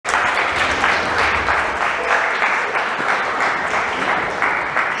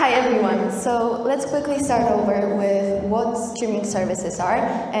Hi everyone, so let's quickly start over with what streaming services are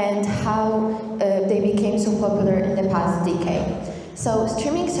and how they became so popular in the past decade. So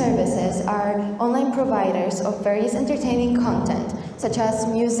streaming services are online providers of various entertaining content, such as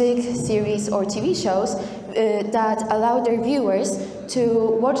music, series or TV shows that allow their viewers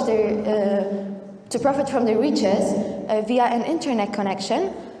to watch to profit from their reaches via an internet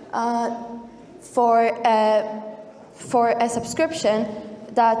connection for a subscription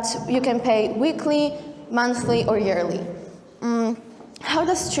that you can pay weekly, monthly, or yearly. How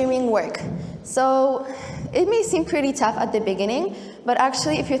does streaming work? So it may seem pretty tough at the beginning, but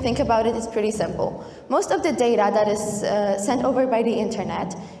actually if you think about it, it's pretty simple. Most of the data that is sent over by the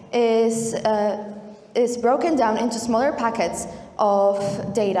internet is broken down into smaller packets of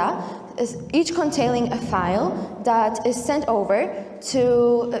data, each containing a file that is sent over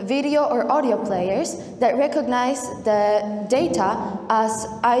to video or audio players that recognize the data as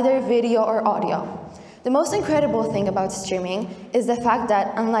either video or audio. The most incredible thing about streaming is the fact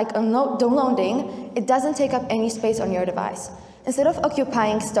that, unlike downloading, it doesn't take up any space on your device. Instead of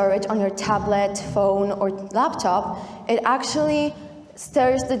occupying storage on your tablet, phone, or laptop, it actually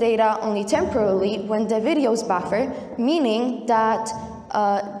stores the data only temporarily when the videos buffer, meaning that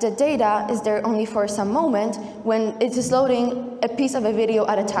the data is there only for some moment when it is loading a piece of a video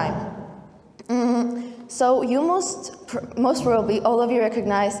at a time. So you most probably, all of you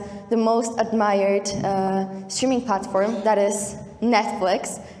recognize the most admired streaming platform, that is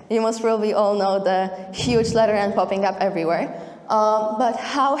Netflix. You most probably all know the huge letter N popping up everywhere. But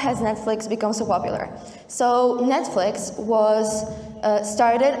how has Netflix become so popular? So Netflix was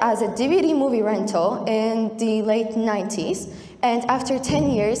started as a DVD movie rental in the late 90s, and after 10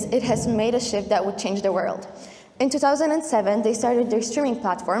 years, it has made a shift that would change the world. In 2007, they started their streaming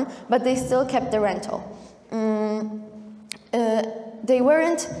platform, but they still kept the rental. They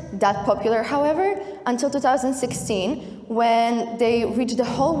weren't that popular, however, until 2016, when they reached the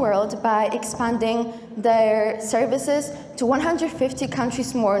whole world by expanding their services to 150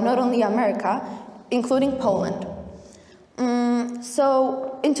 countries more, not only America, including Poland.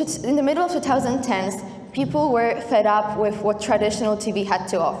 So in the middle of 2010s, people were fed up with what traditional TV had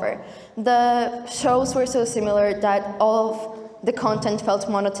to offer. The shows were so similar that all of the content felt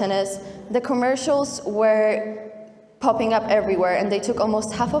monotonous. The commercials were popping up everywhere, and they took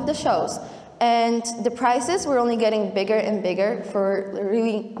almost half of the shows. And the prices were only getting bigger and bigger for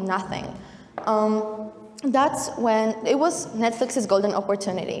really nothing. That's when it was Netflix's golden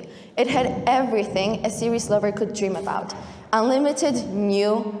opportunity. It had everything a series lover could dream about. Unlimited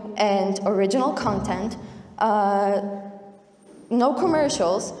new and original content, no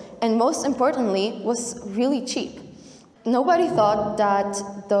commercials, and most importantly, was really cheap. Nobody thought that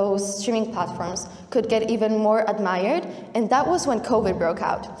those streaming platforms could get even more admired, and that was when COVID broke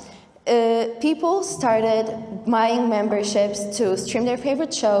out. People started buying memberships to stream their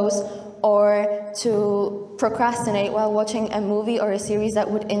favorite shows or to procrastinate while watching a movie or a series that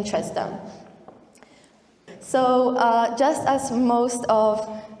would interest them. So just as most of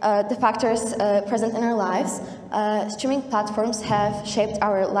the factors present in our lives, streaming platforms have shaped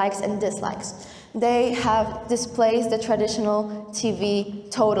our likes and dislikes. They have displaced the traditional TV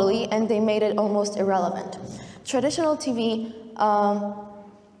totally, and they made it almost irrelevant. Traditional TV,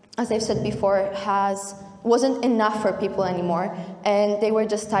 as I've said before, wasn't enough for people anymore, and they were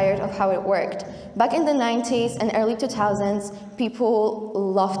just tired of how it worked. Back in the 90s and early 2000s, people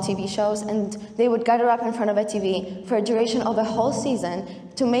loved TV shows, and they would gather up in front of a TV for a duration of a whole season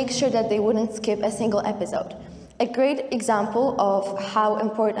to make sure that they wouldn't skip a single episode. A great example of how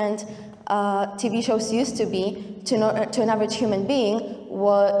important TV shows used to be to an average human being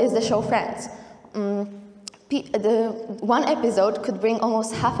is the show Friends. One episode could bring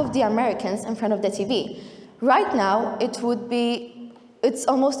almost half of the Americans in front of the TV. Right now, it's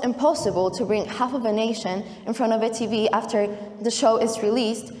almost impossible to bring half of a nation in front of a TV after the show is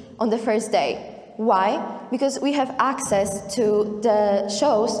released on the first day. Why? Because we have access to the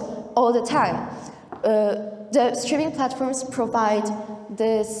shows all the time. The streaming platforms provide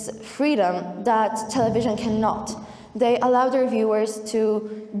this freedom that television cannot. They allow their viewers to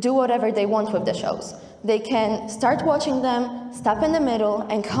do whatever they want with the shows. They can start watching them, stop in the middle,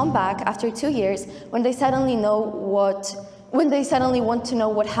 and come back after 2 years when they suddenly want to know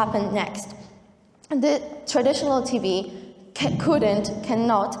what happened next. The traditional TV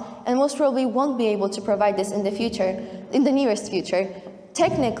cannot, and most probably won't be able to provide this in the nearest future.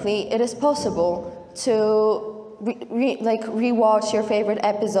 Technically, it is possible to rewatch your favorite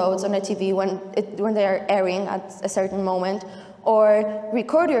episodes on a TV when they are airing at a certain moment, or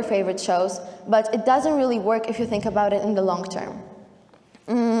record your favorite shows, but it doesn't really work if you think about it in the long term.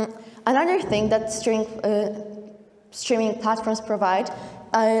 Another thing that streaming platforms provide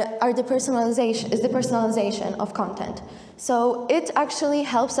is the personalization of content. So it actually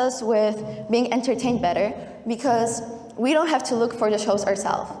helps us with being entertained better because we don't have to look for the shows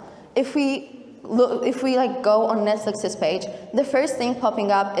ourselves. If we go on Netflix's page, the first thing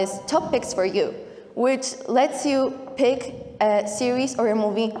popping up is top picks for you, which lets you pick a series or a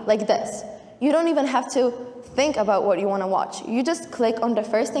movie like this. You don't even have to think about what you want to watch. You just click on the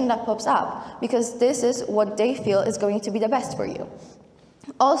first thing that pops up because this is what they feel is going to be the best for you.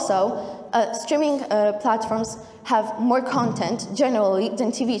 Also, streaming platforms have more content generally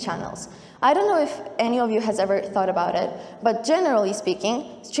than TV channels. I don't know if any of you has ever thought about it, but generally speaking,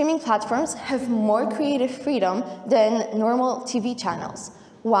 streaming platforms have more creative freedom than normal TV channels.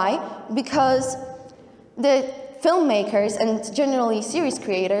 Why? Because the filmmakers and generally series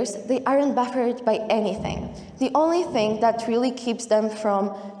creators, they aren't buffered by anything. The only thing that really keeps them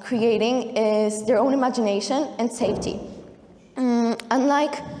from creating is their own imagination and safety.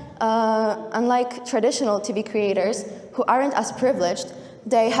 Unlike traditional TV creators who aren't as privileged,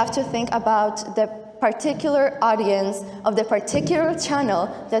 they have to think about the particular audience of the particular channel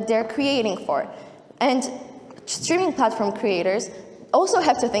that they're creating for. And streaming platform creators also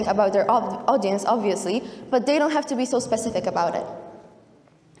have to think about their audience, obviously, but they don't have to be so specific about it.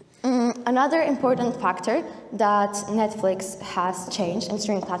 Another important factor that Netflix has changed, and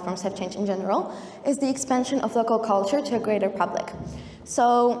streaming platforms have changed in general, is the expansion of local culture to a greater public.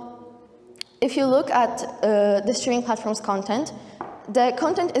 So if you look at the streaming platform's content, the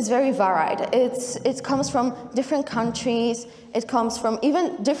content is very varied. It comes from different countries, it comes from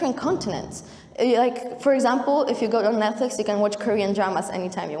even different continents. Like, for example, if you go on Netflix, you can watch Korean dramas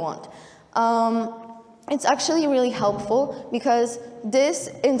anytime you want. It's actually really helpful because this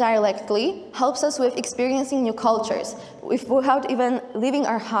indirectly helps us with experiencing new cultures without even leaving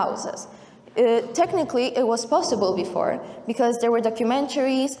our houses. Technically, it was possible before because there were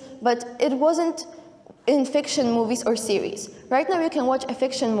documentaries, but it wasn't in fiction movies or series. Right now, you can watch a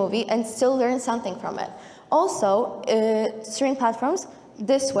fiction movie and still learn something from it. Also, streaming platforms,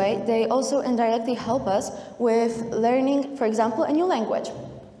 this way, they also indirectly help us with learning, for example, a new language.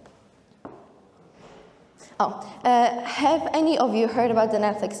 Have any of you heard about the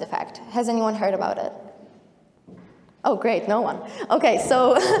Netflix effect? Has anyone heard about it? Oh, great, no one. Okay,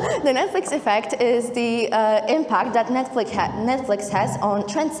 so the Netflix effect is the impact that Netflix has on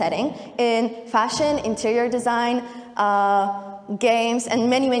trend setting in fashion, interior design, games, and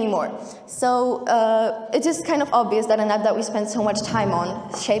many, many more. So it is kind of obvious that an app that we spend so much time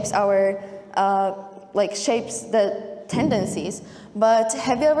on shapes our, shapes the tendencies. But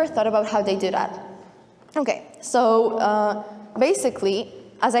have you ever thought about how they do that? Okay, so basically,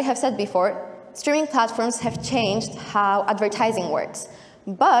 as I have said before, streaming platforms have changed how advertising works.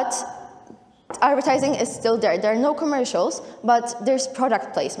 But advertising is still there. There are no commercials, but there's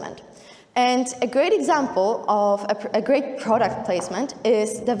product placement. And a great example of a great product placement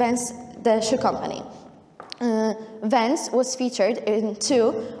is the shoe company. Vans was featured in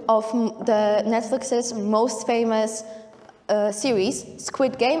 2 of the Netflix's most famous series,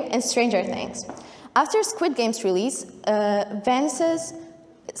 Squid Game and Stranger Things. After Squid Game's release, Vans's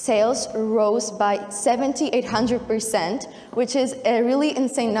sales rose by 7,800%, which is a really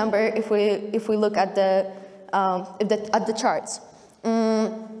insane number if we look at the charts.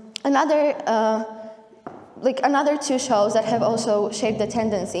 Another 2 shows that have also shaped the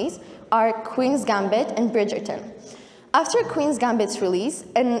tendencies are Queen's Gambit and Bridgerton. After Queen's Gambit's release,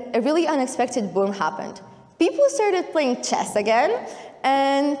 a really unexpected boom happened. People started playing chess again,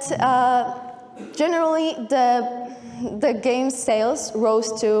 and generally the game's sales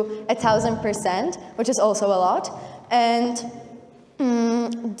rose to 1,000%, which is also a lot. And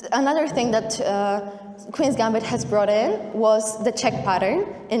another thing that Queen's Gambit has brought in was the check pattern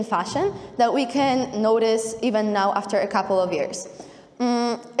in fashion that we can notice even now after a couple of years.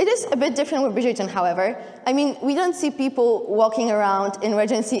 It is a bit different with Bridgerton, however. I mean, we don't see people walking around in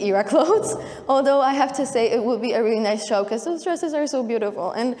Regency-era clothes, although I have to say it would be a really nice show because those dresses are so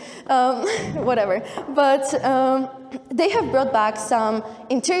beautiful and whatever. But they have brought back some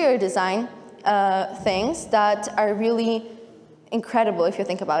interior design things that are really incredible if you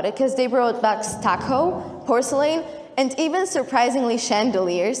think about it, because they brought back stucco, porcelain, and even surprisingly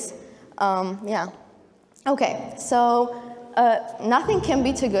chandeliers. Yeah. Okay, so nothing can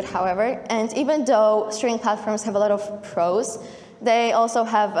be too good, however, and even though streaming platforms have a lot of pros, they also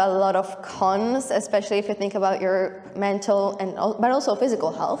have a lot of cons, especially if you think about your mental but also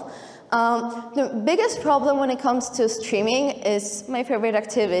physical health. The biggest problem when it comes to streaming is my favorite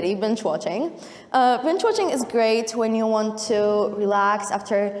activity, binge watching. Binge watching is great when you want to relax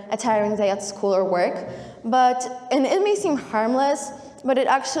after a tiring day at school or work, and it may seem harmless, but it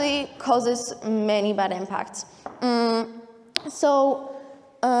actually causes many bad impacts. When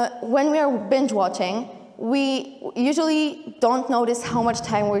we are binge watching, we usually don't notice how much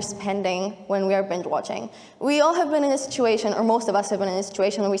time we're spending when we are binge watching. We all have been in a situation, or most of us have been in a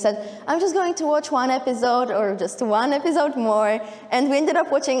situation where we said, I'm just going to watch one episode or just one episode more, and we ended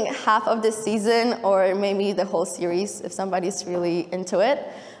up watching half of the season or maybe the whole series if somebody's really into it.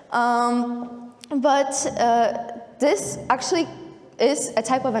 This actually is a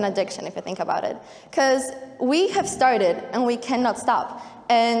type of an addiction if you think about it, because we have started and we cannot stop.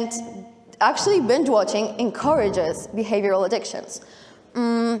 And actually, binge watching encourages behavioral addictions.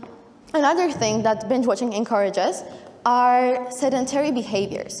 Another thing that binge watching encourages are sedentary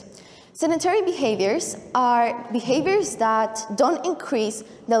behaviors. Sedentary behaviors are behaviors that don't increase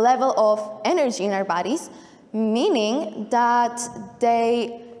the level of energy in our bodies, meaning that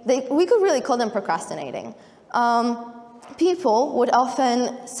we could really call them procrastinating. People would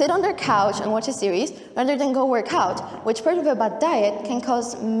often sit on their couch and watch a series rather than go work out, which part of a bad diet can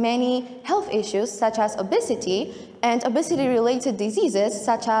cause many health issues such as obesity and obesity-related diseases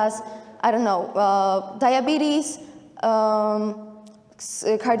such as, diabetes,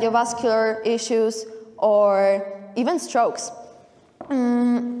 cardiovascular issues, or even strokes.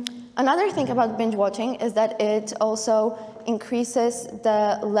 Another thing about binge watching is that it also increases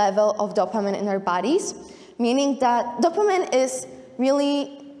the level of dopamine in our bodies, meaning that dopamine is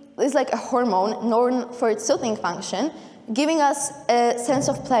like a hormone known for its soothing function, giving us a sense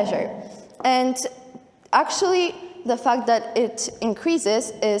of pleasure. And actually, the fact that it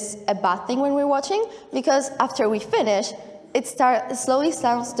increases is a bad thing when we're watching, because after we finish, it slowly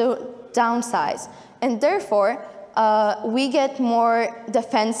starts to downsize. And therefore, we get more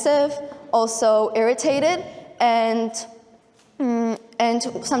defensive, also irritated, and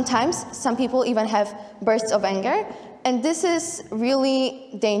sometimes some people even have bursts of anger. And this is really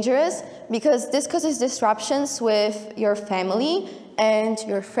dangerous because this causes disruptions with your family and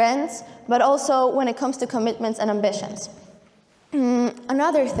your friends, but also when it comes to commitments and ambitions.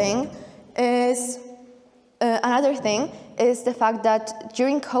 Another thing is the fact that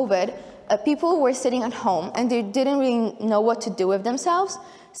during COVID, people were sitting at home and they didn't really know what to do with themselves,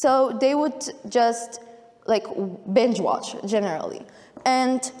 so they would just binge watch generally.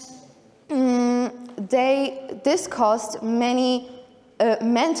 And this caused many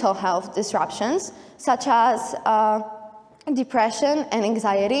mental health disruptions, such as depression and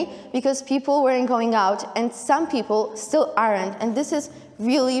anxiety, because people weren't going out, and some people still aren't, and this is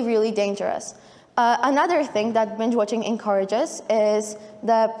really, really dangerous. Another thing that binge watching encourages is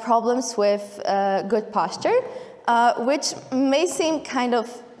the problems with good posture, which may seem kind of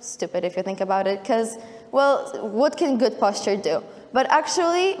stupid if you think about it, because, well, what can good posture do? But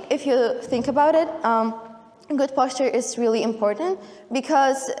actually, if you think about it, good posture is really important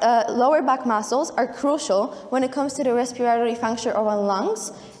because lower back muscles are crucial when it comes to the respiratory function of our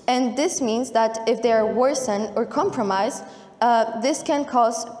lungs. And this means that if they are worsened or compromised, this can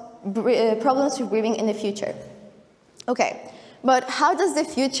cause problems with breathing in the future. Okay, but how does the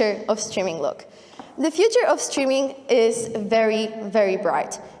future of streaming look? The future of streaming is very, very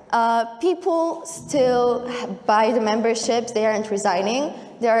bright. People still buy the memberships, they aren't resigning.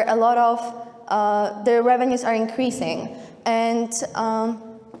 There are a lot of, their revenues are increasing. And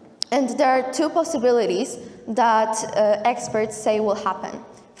there are two possibilities that experts say will happen.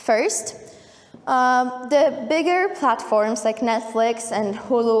 First, the bigger platforms like Netflix and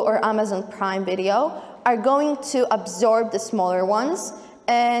Hulu or Amazon Prime Video are going to absorb the smaller ones,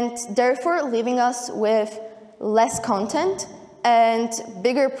 and therefore leaving us with less content and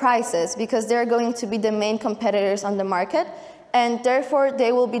bigger prices, because they're going to be the main competitors on the market, and therefore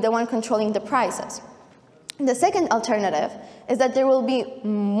they will be the one controlling the prices. The second alternative is that there will be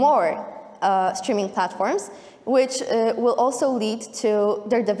more streaming platforms, which will also lead to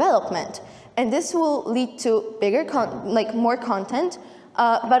their development. And this will lead to bigger, more content,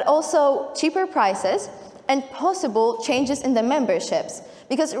 but also cheaper prices and possible changes in the memberships.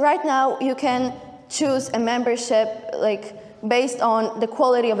 Because right now you can choose a membership based on the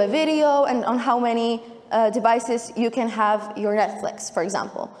quality of a video and on how many devices you can have your Netflix, for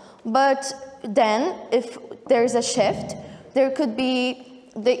example. But then, if there's a shift, there could be,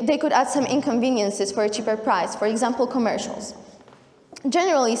 they could add some inconveniences for a cheaper price, for example, commercials.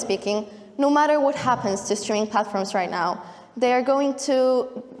 Generally speaking, no matter what happens to streaming platforms right now, they are going to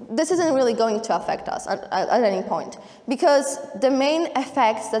this isn't really going to affect us at any point, because the main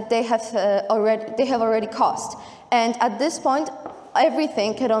effects that they have already caused. And at this point,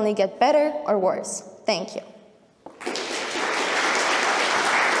 everything could only get better or worse. Thank you.